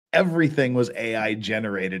Everything was AI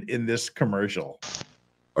generated in this commercial.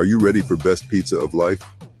 Are you ready for best pizza of life?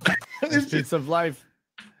 Best pizza of life.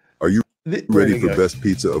 Are you ready for best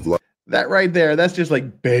pizza of life? That right there, that's just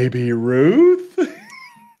like Baby Ruth.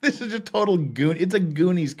 This is a total goon. It's a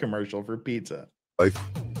Goonies commercial for pizza. Life.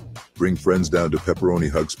 Bring friends down to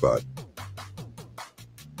Pepperoni Hug Spot.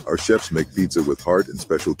 Our chefs make pizza with heart and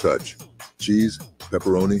special touch. Cheese,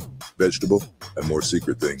 pepperoni, vegetable, and more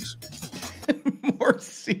secret things. More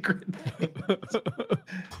secret things.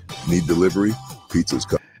 Need delivery? Pizza's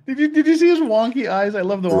coming. Did you see his wonky eyes? I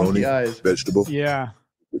love the wonky eyes. Vegetable. Yeah.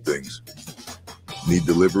 Things. Need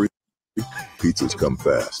delivery? Pizzas come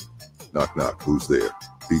fast. Knock, knock. Who's there?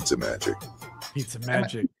 Pizza magic. Pizza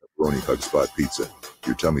magic. Pepperoni Hug Spot pizza.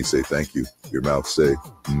 Your tummy say thank you. Your mouth say,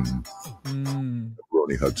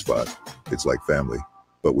 Pepperoni Hug Spot. It's like family,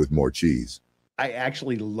 but with more cheese. I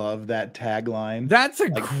actually love that tagline. That's a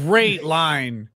great line.